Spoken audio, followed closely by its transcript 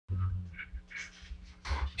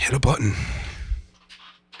Hit a button.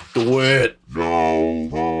 Do it. No.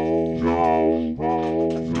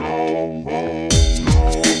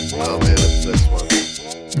 Oh man, it's this one.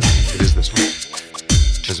 It is this one.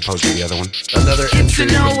 As opposed to the other one. Another entry.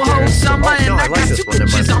 To know from Derek. who's on my no, I and I like got this two one.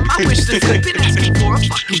 Never bitches mind. on my wish list. Flipping ask me for a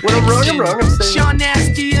fucking When I'm wrong, I'm wrong. I'm saying. Sean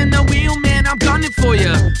Nasty and the Wheelman, I'm gunning for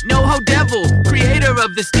ya. No Ho Devil, creator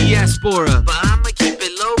of this diaspora. But I'ma keep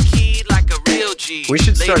it low key like a real G. We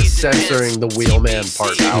should start Ladies and censoring the gents, Wheelman CBC.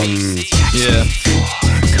 part out. Yeah.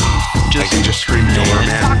 I can just scream doorman.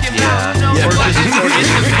 Talking about Yeah. no Yeah. what?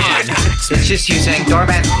 It's just you saying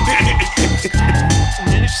doorman.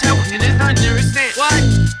 Understand what?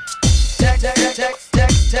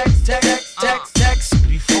 Text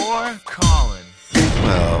before calling.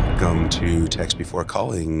 Welcome to Text Before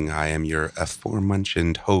Calling. I am your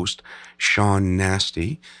aforementioned host, Sean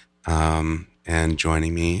Nasty. And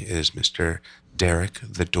joining me is Mr. Derek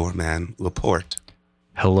the Doorman Laporte.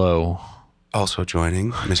 Hello. Also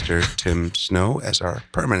joining Mr. Tim Snow as our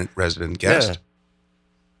permanent resident guest. Yeah.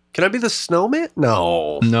 Can I be the snowman?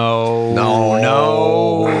 No. No.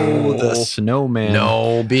 The snowman.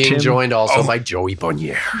 No. Being Tim- joined also Oh. by Joey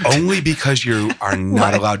Bonnier. Only because you are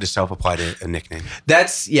not allowed to self-apply to a nickname.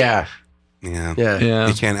 That's, yeah. Yeah. Yeah.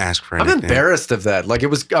 You can't ask for a I'm nickname. embarrassed of that. Like, I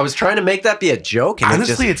was trying to make that be a joke. And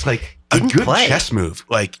Honestly, it it's like a didn't good play. chess move.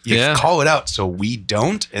 Like you Yeah. call it out so we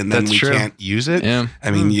don't, and then That's we trust can't use it. Yeah.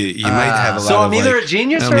 I mean, you might have a lot so of I'm either like, a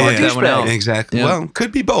genius I'm or a like that one out. douchebag. exactly. Yeah. Well,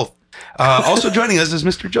 could be both. Also joining us is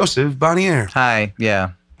Mr. Joseph Bonnier. Hi. Yeah.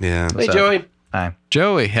 Yeah, Hey, up? Joey. Hi.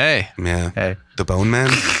 Joey, hey. yeah. Hey. The Bone Man,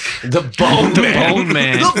 The Bone Man. Bone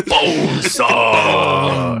Man. The Bone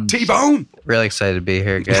Saw. T-Bone. Really excited to be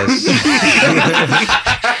here, guys.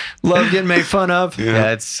 Love getting made fun of.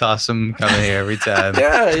 Yeah, it's awesome coming here every time.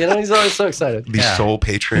 Yeah, he's always so excited. The Yeah. sole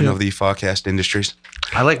patron of the Fogcast Industries.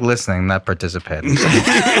 I like listening, not participating.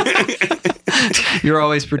 You're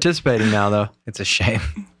always participating now, though. It's a shame.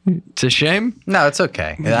 It's a shame. No, it's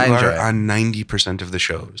okay. You I enjoy are it. on 90% of the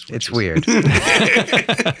shows. which It's is- weird.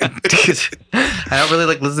 I don't really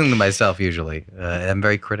like listening to myself usually. I'm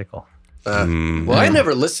very critical. Well, I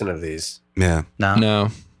never listen to these. Yeah. No.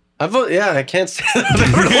 I can't say that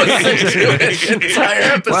I've never listened to an entire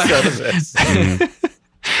episode of this.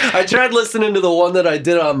 I tried listening to the one that I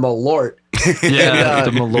did on Malort. Yeah,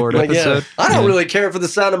 the Malort Like, yeah, episode. I don't really care for the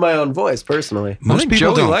sound of my own voice, personally. I Most think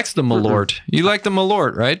people Joey don't. likes the Malort. You like the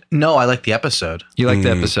Malort, right? No, I like the episode. You like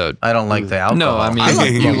the episode. I don't like the alcohol. No, I mean, I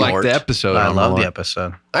like you Malort. like the episode. I on love the Malort.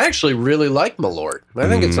 episode. I actually really like Malort. I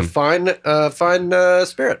think it's a fine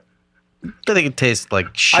spirit. I think it tastes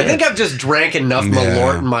like shit. I think I've just drank enough Yeah.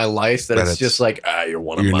 Malort in my life that That it's it's- just like, you're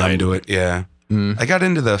one of You're mine. numb to it. Yeah. I got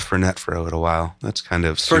into the Fernet for a little while. That's kind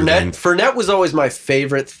of soothing. Fernet was always my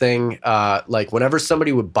favorite thing. Like whenever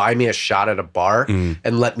somebody would buy me a shot at a bar and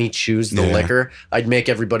let me choose the Yeah. liquor, I'd make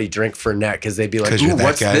everybody drink Fernet because they'd be like, 'Cause "Ooh, you're that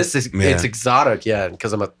what's guy." this? Yeah. It's exotic." Yeah,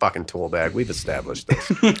 because I'm a fucking tool bag. We've established this.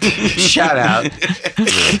 Shout out.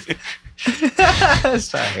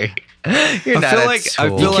 Sorry. You're not feel a like- I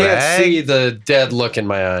tool feel You like- can't bag. see the dead look in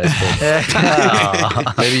my eyes, but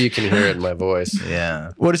Oh. maybe you can hear it in my voice.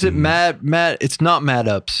 Yeah. What is it? Mad. It's not Mad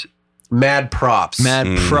Ups. Mad props.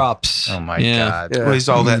 Mad Props. Oh my Yeah. god. Yeah. Well, he's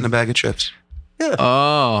all that in a bag of chips.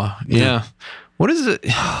 Oh, yeah. What is it?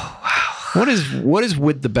 What is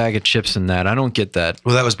with the bag of chips in that? I don't get that.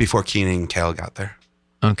 Well, that was before Keenan and Kel got there.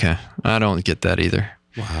 Okay, I don't get that either.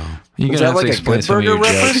 Wow. You're Is gonna that have like to a explain Good some of Burger your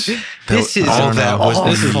reference? jokes. This is all that was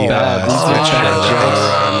This is bad. These are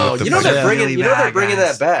bad jokes. You know they're bringing. Really You know they're bad, bringing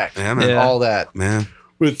guys. that back. Yeah, man. Yeah. All that Man.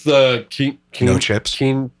 with No chips.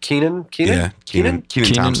 Keenan. Yeah. Keenan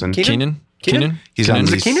Thompson. Keenan. He's on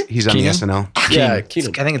Is it the Keenan? He's on the Keenan? SNL. Yeah,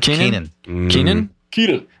 Keenan. I think it's Keenan? Keenan. Keenan.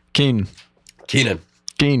 Keenan. Keen. Keenan.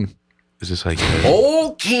 Keen. Is this like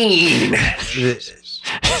Oh, Keen.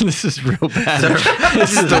 This is real bad.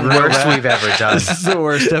 This is the worst we've ever done. This is the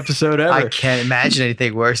worst episode ever. I can't imagine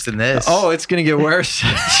anything worse than this. Oh, it's gonna get worse.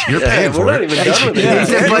 you're paying We're for not it? even done with it. Yeah.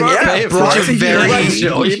 Except like, Yeah, a brought bunch of to you very, by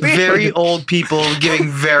Joey B. very old people giving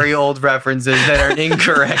very old references that are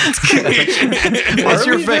incorrect. What's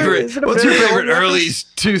your Early there? favorite? Is it a What's your very favorite old early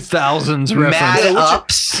 2000s reference? Mad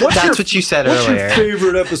ups. what's That's your- what you said What's earlier. your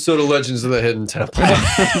favorite episode of Legends of the Hidden Temple?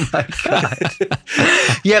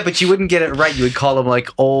 Yeah, but you wouldn't get it right. You would call him like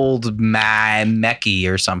old Mecky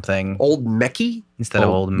or something Old Mecky? instead of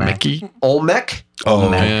old Mac. Mickey. Olmec?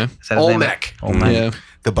 Oh, Yeah. Is that his name? Olmec. Olmec. Yeah.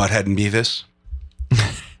 the Butthead and Beavis.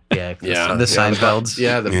 Yeah. The Seinfelds.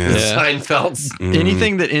 Yeah, the Yeah. Seinfelds.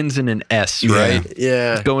 Anything that ends in an S, Yeah. right?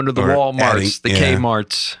 Yeah. Going to the Or Walmarts, adding- the yeah.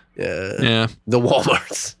 Kmarts. Yeah. Yeah. The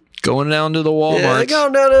Walmarts. Going down to the Yeah, they Walmarts.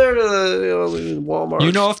 go down there to the Walmart.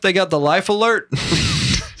 You know if they got the life alert?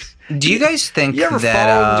 Do you guys think You ever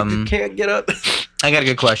that fall and you can't get up? I got a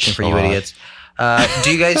good question for you idiots.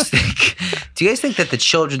 Do you guys think that the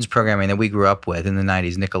children's programming that we grew up with in the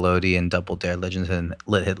 90s, Nickelodeon, Double Dare, Legends of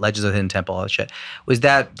the Hidden Temple, all that shit, was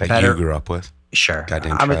that better? you grew up with? Sure.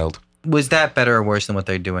 Goddamn child. Was that better or worse than what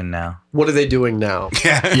they're doing now? What are they doing now? What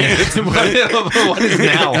is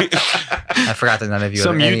now? I forgot that none of you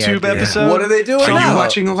Some have any YouTube idea. episode? What are they doing Are now? you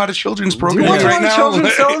watching a lot of children's Do you programming watch a right lot of now?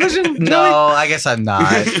 children's television? No, I guess I'm not.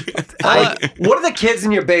 What are the kids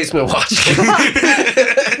in your basement watching?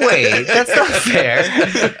 Wait, that's not fair.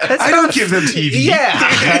 That's I don't give them TV.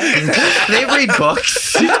 Yeah. They read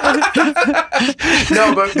books.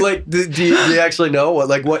 No, but like, do you actually know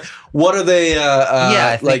what are they? Yeah,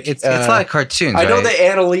 I think it's a lot of cartoons. I know right? the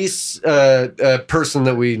Annalise person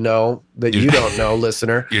that we know that you don't know,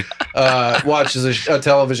 listener, watches a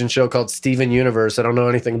television show called Steven Universe. I don't know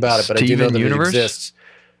anything about it, but I do know Steven that Universe? it exists.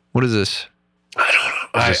 What is this?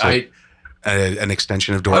 An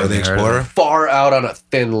extension of Dora the I've heard of Explorer. Far out on a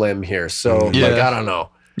thin limb here, so Yeah. I don't know.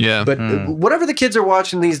 Yeah. But whatever the kids are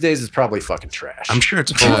watching these days is probably fucking trash. I'm sure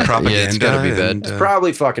it's full of propaganda. Yeah, it's gotta be bad. and, It's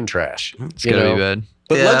probably fucking trash. It's gotta be bad.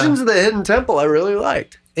 But Yeah. Legends of the Hidden Temple, I really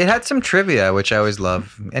liked. It had some trivia, which I always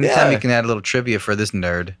love. Anytime Yeah. you can add a little trivia for this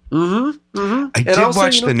nerd. Mm-hmm. Mm-hmm. I did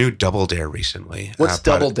watch the new Double Dare recently. What's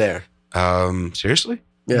Double Dare? Seriously?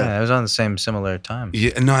 Yeah, it was on the similar time.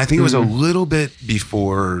 Yeah, no, I think it was a little bit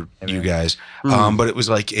before you guys, but it was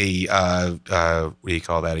like a what do you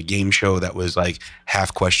call that? A game show that was like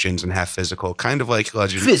half questions and half physical, kind of like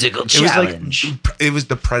Legends. Physical It was challenge. it was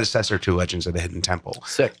the predecessor to Legends of the Hidden Temple,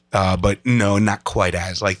 Sick. but no, not quite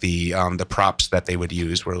as like the props that they would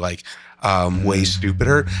use were like way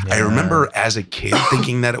stupider. I remember as a kid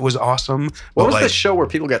thinking that it was awesome. What but was like, the show where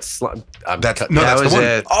people got slimed? That's That the was one.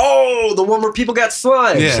 it. Oh, the one where people got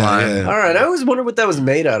slimed. Yeah, Slime. yeah. All right. I always wondered what that was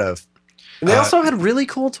made out of. And they also had really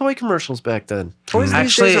cool toy commercials back then. Toys these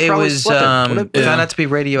Actually, days are it probably was slipping. found out to be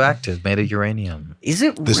radioactive, made of uranium. Is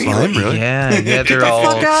it The really? slime, really? Yeah, yeah, Get they're the all.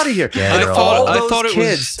 fuck out of here. Yeah, I they're thought- all- I those thought it was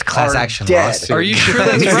kids class are action dead. lawsuit. Are you sure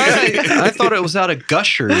that's right? I thought it was out of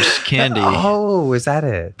Gushers candy. Oh, is that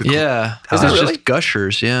it? Yeah. Is It it was really? just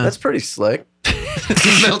Gushers, yeah. That's pretty slick.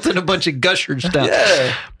 He melted a bunch of Gushers down.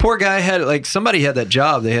 Yeah. Poor guy had somebody had that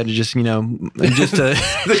job. They had to just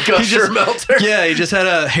The Gusher melter. yeah, he just had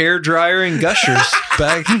a hair dryer and Gushers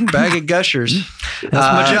bag of Gushers. That's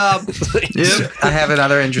my job. Yep. I have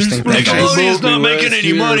another interesting thing. Nickelodeon's not making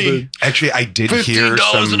any money. Actually, I did hear $15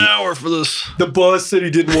 some. an hour for this. The boss said he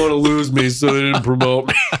didn't want to lose me, so they didn't promote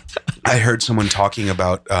me. I heard someone talking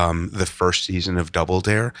about the first season of Double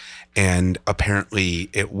Dare, and apparently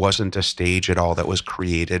it wasn't a stage at all that was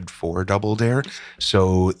created for Double Dare.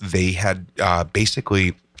 So they had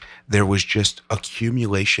basically, there was just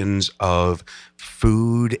accumulations of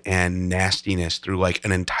food and nastiness through like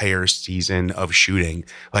an entire season of shooting.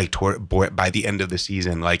 Like by the end of the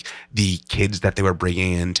season, like the kids that they were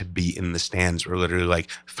bringing in to be in the stands were literally like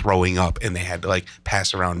throwing up, and they had to like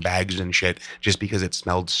pass around bags and shit just because it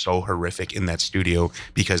smelled so horrific in that studio,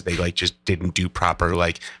 because they like just didn't do proper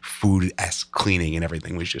like food-esque cleaning, and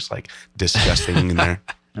everything was just like disgusting in there.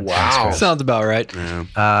 Wow. Sounds about right.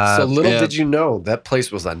 Yeah. So little yeah. did you know that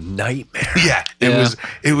place was a nightmare. Yeah, Yeah.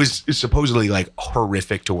 it was supposedly like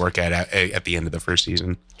horrific to work at the end of the first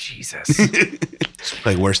season. Jesus.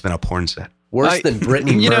 Like worse than a porn set. Worse than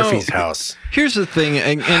Brittany you know- Murphy's house. Here's the thing,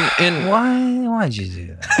 and Why'd you do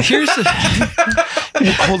that? here's the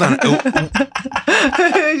Hold on. Oh,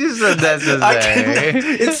 I just said that's to say.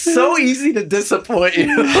 It's so easy to disappoint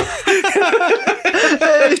you.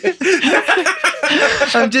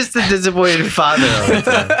 I'm just a disappointed father all the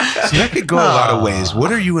time. so that could go a lot of ways.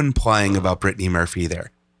 What are you implying about Brittany Murphy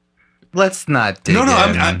there? Let's not dig No,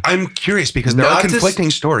 in. I'm curious because there Not are to conflicting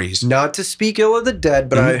stories. Not to speak ill of the dead,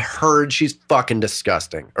 but I heard she's fucking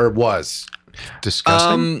disgusting. Or was.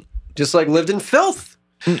 Disgusting. Just like lived in filth.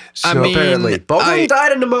 I mean, Apparently. Both of them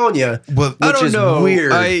died of pneumonia. Well, I Which don't is know.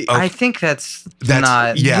 weird. I think that's That's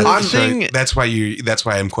not. yeah. the so thing- that's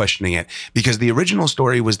why I'm questioning it, because the original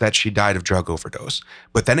story was that she died of drug overdose,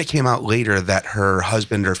 but then it came out later that her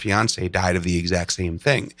husband or fiance died of the exact same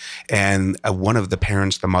thing, and one of the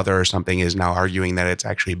parents, the mother or something, is now arguing that it's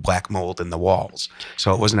actually black mold in the walls.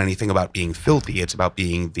 So it wasn't anything about being filthy; it's about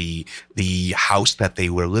being the house that they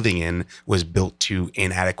were living in was built to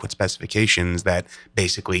inadequate specifications that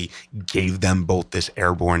basically gave them both this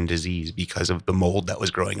airborne disease because of the mold that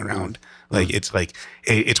was growing around. Like it's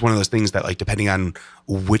one of those things that, like, depending on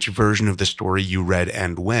which version of the story you read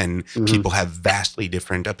and when, people have vastly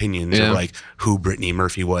different opinions Yeah. of like who Brittany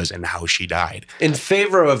Murphy was and how she died. In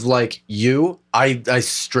favor of like you, I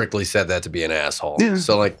strictly said that to be an asshole. Yeah.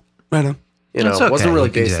 So like Right on. You know, That's okay. wasn't really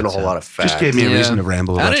You can do based on a that, whole so. lot of facts. Just gave me a reason to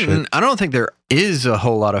ramble about shit. I don't think there is a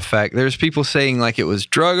whole lot of fact. There's people saying like it was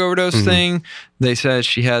drug overdose thing. They said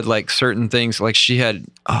she had like certain things, like she had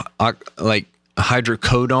like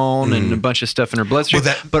hydrocodone and a bunch of stuff in her bloodstream,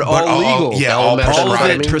 but all legal. all all of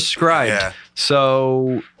it prescribed. prescribed. Yeah.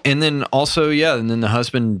 So, and then also, and then the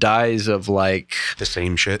husband dies of like, The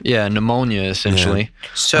same shit. pneumonia essentially.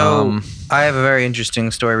 So I have a very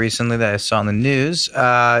interesting story recently that I saw in the news.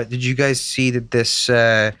 Did you guys see that this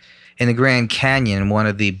in the Grand Canyon, one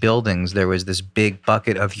of the buildings, there was this big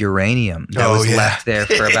bucket of uranium that was left there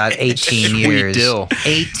for about 18 years. Deal.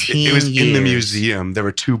 18 It was years. in the museum. There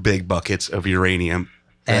were 2 big buckets of uranium.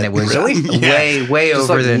 And it was Really? way Just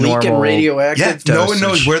over like the leaking normal. radioactive. Yeah, no one dosage.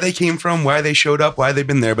 knows where they came from, why they showed up, why they've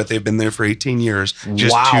been there, but they've been there for 18 years.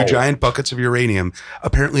 Just Wow. 2 giant buckets of uranium.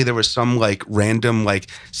 Apparently, there was some like random, like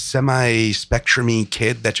semi-spectrum-y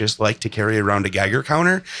kid that just liked to carry around a Geiger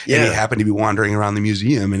counter. Yeah. And he happened to be wandering around the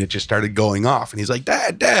museum and it just started going off. And he's like,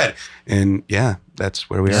 Dad. And yeah, that's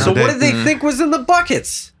where we are So today. what did they think was in the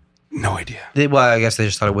buckets? No idea. Well, I guess they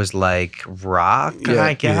just thought it was like rock, Yeah.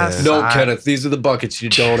 I guess. Yeah. No, I- Kenneth, these are the buckets you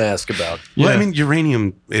don't ask about. Well, Yeah. I mean,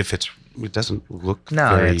 uranium, if it doesn't look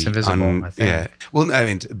No, very it's invisible, I think. Yeah. Well, I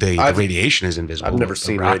mean, the radiation is invisible. I've never The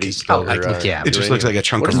seen rock radi- is still- or, yeah. It just looks like a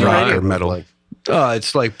chunk What of does rock uranium or look metal. like?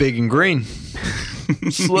 It's like big and green.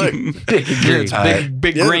 It's like big and green. It's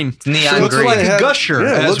big Yeah. green. Neon looks green. like a Had- gusher,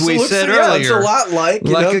 yeah, it as we said yeah, it's a earlier. lot like,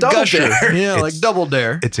 you Like know, a Double gusher. Dare. Yeah, It's- like Double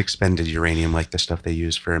Dare. It's expended uranium, like the stuff they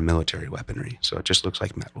use for military weaponry. So it just looks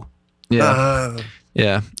like metal. Yeah.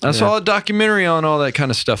 Yeah. I saw a documentary on all that kind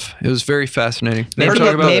of stuff. It was very fascinating. They were Maybe-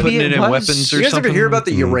 talking about maybe putting it it in was- weapons or You guys something. ever hear about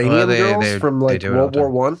the uranium Well, they- girls they- from they like do it all World the War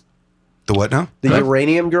time. One? The what now? The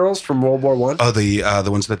uranium girls from World War One? Oh, the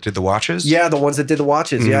ones that did the watches? Yeah, the ones that did the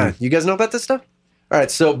watches. Yeah, you guys know about this stuff? All right,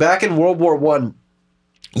 so back in World War One,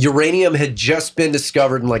 uranium had just been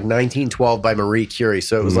discovered in like 1912 by Marie Curie.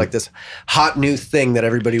 So it was like this hot new thing that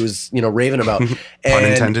everybody was, raving about. And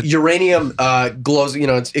intended. uranium glows,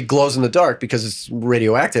 it glows in the dark because it's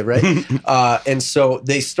radioactive, right? And so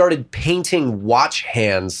they started painting watch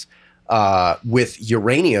hands with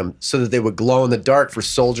uranium so that they would glow in the dark for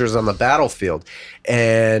soldiers on the battlefield.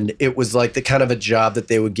 And it was like the kind of a job that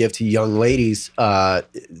they would give to young ladies to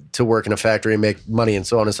work in a factory and make money and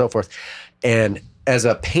so on and so forth. And as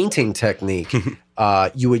a painting technique,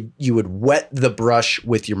 you would wet the brush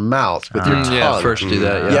with your mouth, with your tongue. Yeah, first do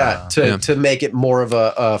that. Yeah. To make it more of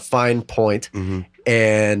a fine point.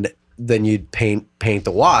 And then you'd paint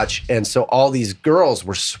the watch. And so all these girls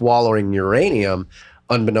were swallowing uranium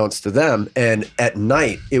unbeknownst to them. And at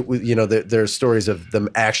night, it was, there's stories of them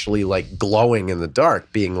actually like glowing in the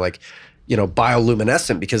dark, being like,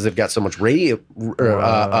 bioluminescent because they've got so much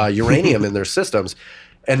uranium in their systems.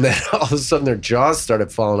 And then all of a sudden their jaws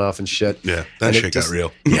started falling off and shit. Yeah, that And it shit got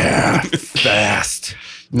real. Yeah, fast.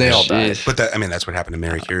 And they all died. But that's what happened to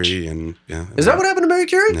Mary Curie. And yeah. Is that what happened to Mary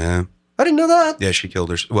Curie? Yeah. I didn't know that. Yeah, she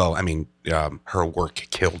killed her. Well, I mean, her work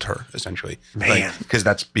killed her essentially. Man. Because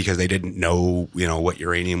they didn't know, what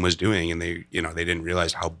uranium was doing, and they didn't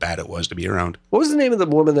realize how bad it was to be around. What was the name of the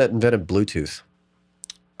woman that invented Bluetooth?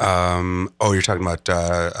 You're talking about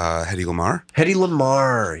Hedy Lamarr? Hedy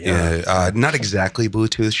Lamarr. Yeah. Not exactly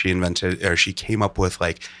Bluetooth. She came up with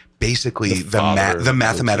like basically The father of the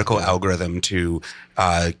mathematical Bluetooth, yeah. algorithm to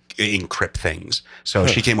encrypt things. So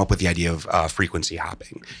she came up with the idea of frequency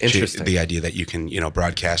hopping. Interesting. The idea that you can,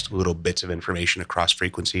 broadcast little bits of information across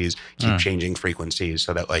frequencies, keep changing frequencies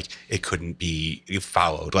so that like it couldn't be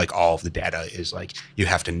followed. Like all of the data is like, you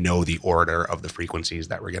have to know the order of the frequencies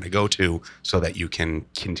that we're going to go to so that you can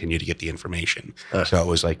continue to get the information. So it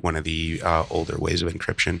was like one of the older ways of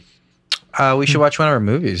encryption. We should watch one of our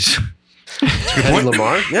movies. Hedy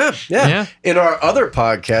Lamarr. Yeah. In our other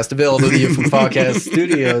podcast, available to you from Podcast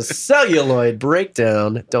Studios, Celluloid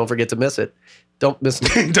Breakdown. Don't forget to miss it. Don't miss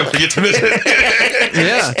it. Don't forget to miss it.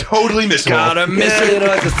 Yeah. Totally missable. Gotta miss Yeah, it.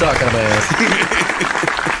 I just talking on my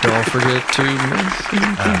ass. Don't forget to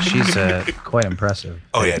miss it. She's quite impressive.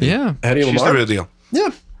 Oh yeah. Dude. Yeah. Hedy She's the Lamarr. real deal. Yeah,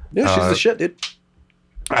 she's the shit, dude.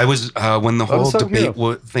 I was when the whole Unsung debate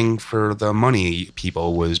hero. thing for the money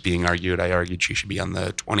people was being argued. I argued she should be on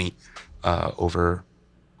the 20 over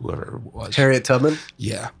whoever it was. Harriet Tubman.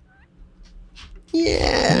 Yeah,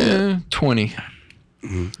 Yeah. 20.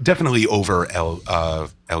 definitely over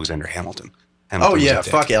Alexander Hamilton. Oh Hamilton was yeah, a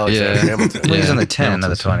dick. fuck Alexander Yeah. Hamilton. He's Yeah. on the 10,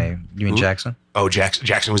 not the Hamilton's 20. You mean Who? Jackson? Oh,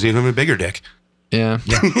 Jackson was even a bigger dick. Yeah.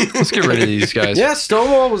 Let's get rid of these guys. Yeah,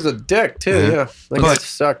 Stonewall was a dick too. Yeah. Yeah, that guy But-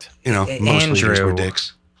 sucked. Most leaders were Andrew.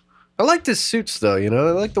 dicks. I liked his suits though. I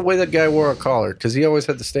like the way that guy wore a collar because he always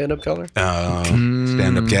had the stand-up collar.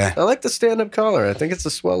 Stand-up guy. I like the stand-up collar. I think it's a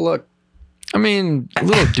swell look. I mean, a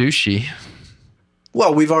little douchey.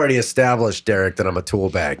 Well, we've already established, Derek, that I'm a tool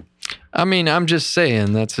bag. I mean, I'm just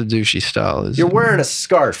saying that's a douchey style. You're wearing a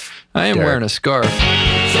scarf. I am Derek. wearing a scarf.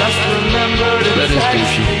 That is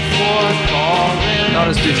douchey. Not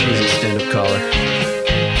as douchey as a stand-up collar.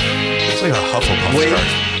 It's like a Hufflepuff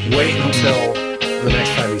scarf. Wait until the next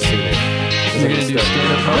time you see me. You're going to do stand-up I'm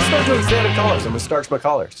going to collar? start doing stand-up collars. I'm going to starch my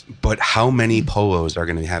collars. But how many polos are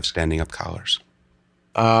going to have standing up collars?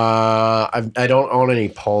 I don't own any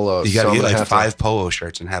polos. You got to so get I'm gonna like have 5 polo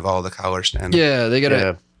shirts and have all the collars stand up. Yeah, they got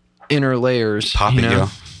to inner layers. Pop it, yo.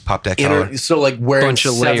 Pop that collar. So like wearing Bunch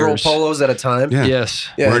of several layers. polos at a time. Yeah. Yes.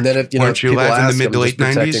 Yeah, and then if weren't you people alive in the ask, mid I'm to just late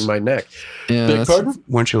 90s? protecting my neck. Yeah, Big that's- pardon?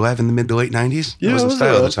 Weren't you alive in the mid to late 90s? Yeah, That was I the was style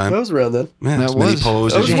at the around. time. I was around then. Yeah, That as many was.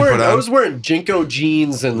 polos I as was you can put wearing on. I was wearing Jinko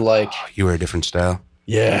jeans and like You were a different style.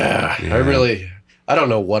 yeah. I don't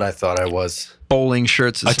know what I thought I was. Bowling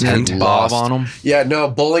shirts with A tent. bob Lost. on them. Yeah, no,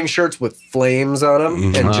 bowling shirts with flames on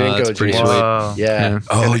them and Ah, Jinko that's pretty jeans. sweet. Whoa. Yeah.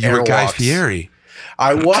 Oh, and you were Guy Airwalks. Fieri.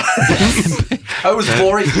 I was. I was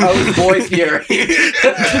Boy Fieri.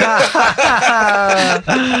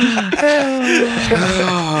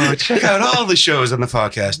 Oh, check out all the shows on the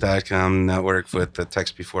podcast.com network with the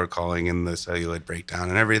text before calling and the celluloid breakdown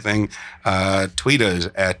and everything. Tweet us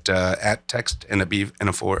at text and a beef and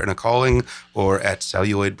a 4 and a calling, or at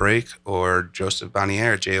celluloid break, or Joseph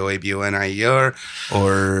Bonnier, JOABONIER,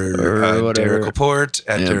 or whatever. Derek Laporte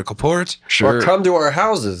at Yeah. Derek Laporte. Sure. Or come to our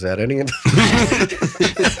houses at any of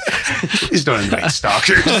Please don't invite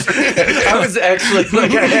stalkers. I was actually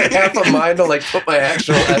like, I had half a mind to like put my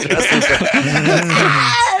actual address in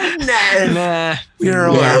there. Nah. We are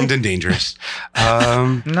all armed and dangerous.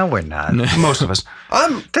 No, we're not. Most of us.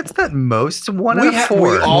 That's not most. One We, out of ha- 4.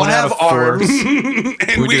 we all One out have of 4. arms,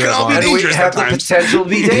 And we do can have all be arms. and we dangerous have at the times. potential to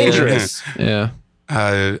be dangerous. Yeah.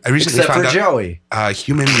 I recently Except found for out Joey. a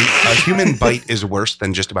human bite is worse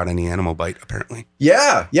than just about any animal bite, apparently.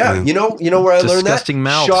 Yeah. You know where I learned that? Disgusting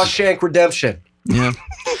mouths. Shawshank Redemption. Yeah.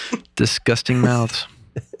 Disgusting mouths.